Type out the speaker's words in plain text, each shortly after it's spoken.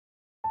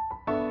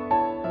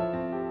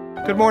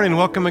Good morning.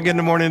 Welcome again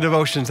to Morning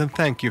Devotions, and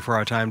thank you for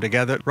our time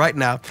together. Right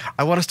now,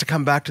 I want us to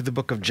come back to the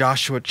book of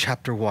Joshua,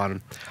 chapter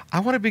 1. I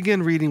want to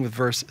begin reading with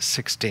verse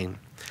 16.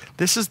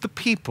 This is the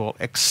people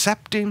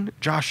accepting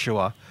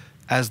Joshua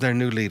as their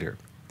new leader.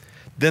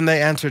 Then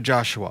they answered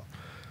Joshua,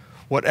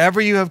 "Whatever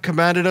you have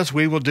commanded us,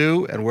 we will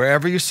do, and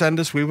wherever you send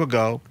us, we will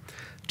go.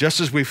 Just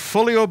as we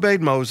fully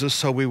obeyed Moses,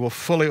 so we will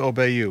fully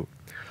obey you.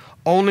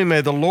 Only may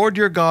the Lord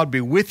your God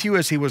be with you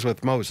as he was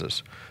with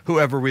Moses.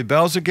 Whoever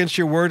rebels against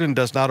your word and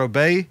does not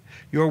obey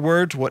your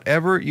words,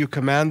 whatever you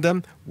command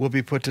them, will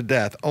be put to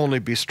death. Only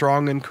be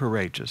strong and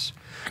courageous."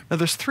 Now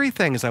there's three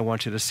things I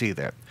want you to see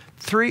there.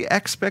 Three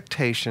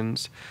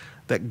expectations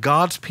that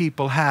God's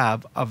people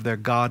have of their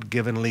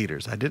God-given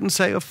leaders. I didn't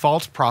say of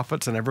false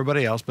prophets and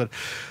everybody else, but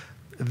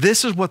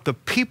this is what the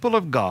people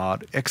of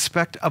God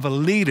expect of a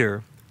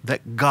leader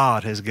that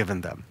God has given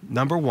them.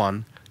 Number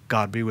one,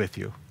 God be with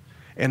you.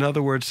 In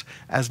other words,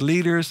 as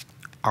leaders,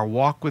 our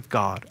walk with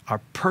God, our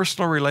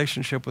personal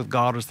relationship with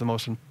God is the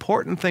most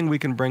important thing we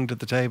can bring to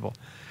the table.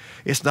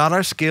 It's not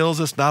our skills,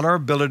 it's not our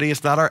ability,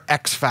 it's not our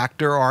X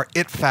factor or our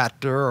it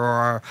factor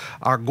or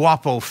our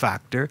guapo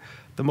factor.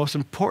 The most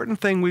important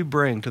thing we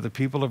bring to the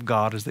people of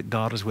God is that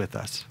God is with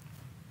us.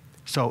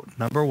 So,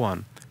 number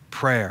one,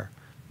 prayer,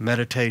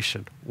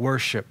 meditation,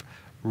 worship,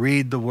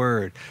 read the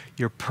Word,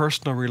 your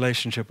personal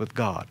relationship with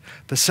God.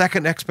 The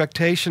second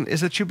expectation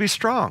is that you be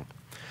strong.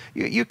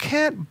 You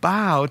can't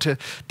bow to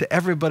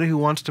everybody who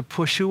wants to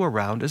push you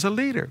around as a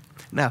leader.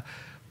 Now,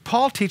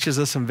 Paul teaches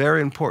us some very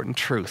important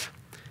truth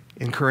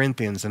in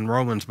Corinthians and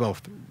Romans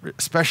both,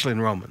 especially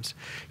in Romans.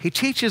 He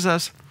teaches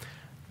us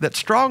that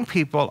strong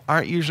people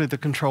aren't usually the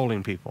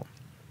controlling people.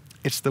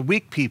 It's the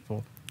weak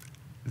people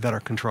that are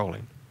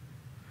controlling.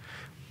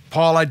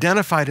 Paul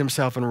identified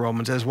himself in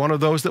Romans as one of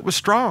those that was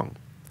strong.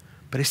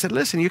 But he said,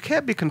 listen, you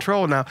can't be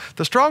controlled. Now,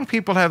 the strong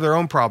people have their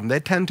own problem. They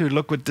tend to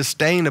look with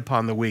disdain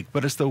upon the weak.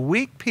 But it's the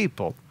weak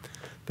people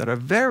that are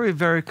very,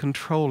 very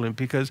controlling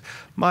because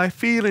my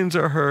feelings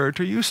are hurt,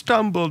 or you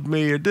stumbled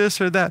me, or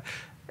this or that.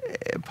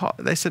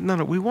 They said, no,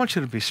 we want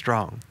you to be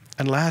strong.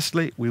 And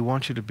lastly, we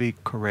want you to be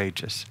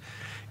courageous.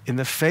 In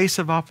the face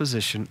of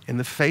opposition, in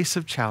the face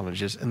of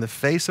challenges, in the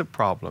face of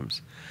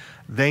problems,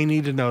 they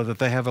need to know that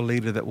they have a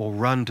leader that will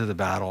run to the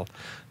battle,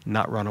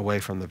 not run away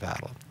from the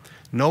battle.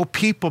 No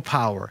people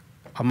power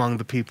among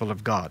the people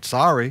of God.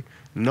 Sorry,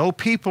 no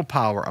people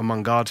power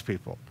among God's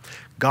people.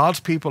 God's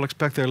people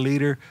expect their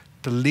leader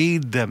to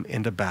lead them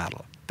into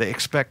battle. They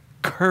expect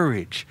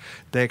courage,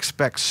 they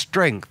expect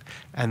strength,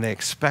 and they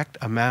expect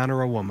a man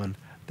or a woman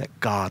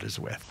that God is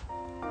with.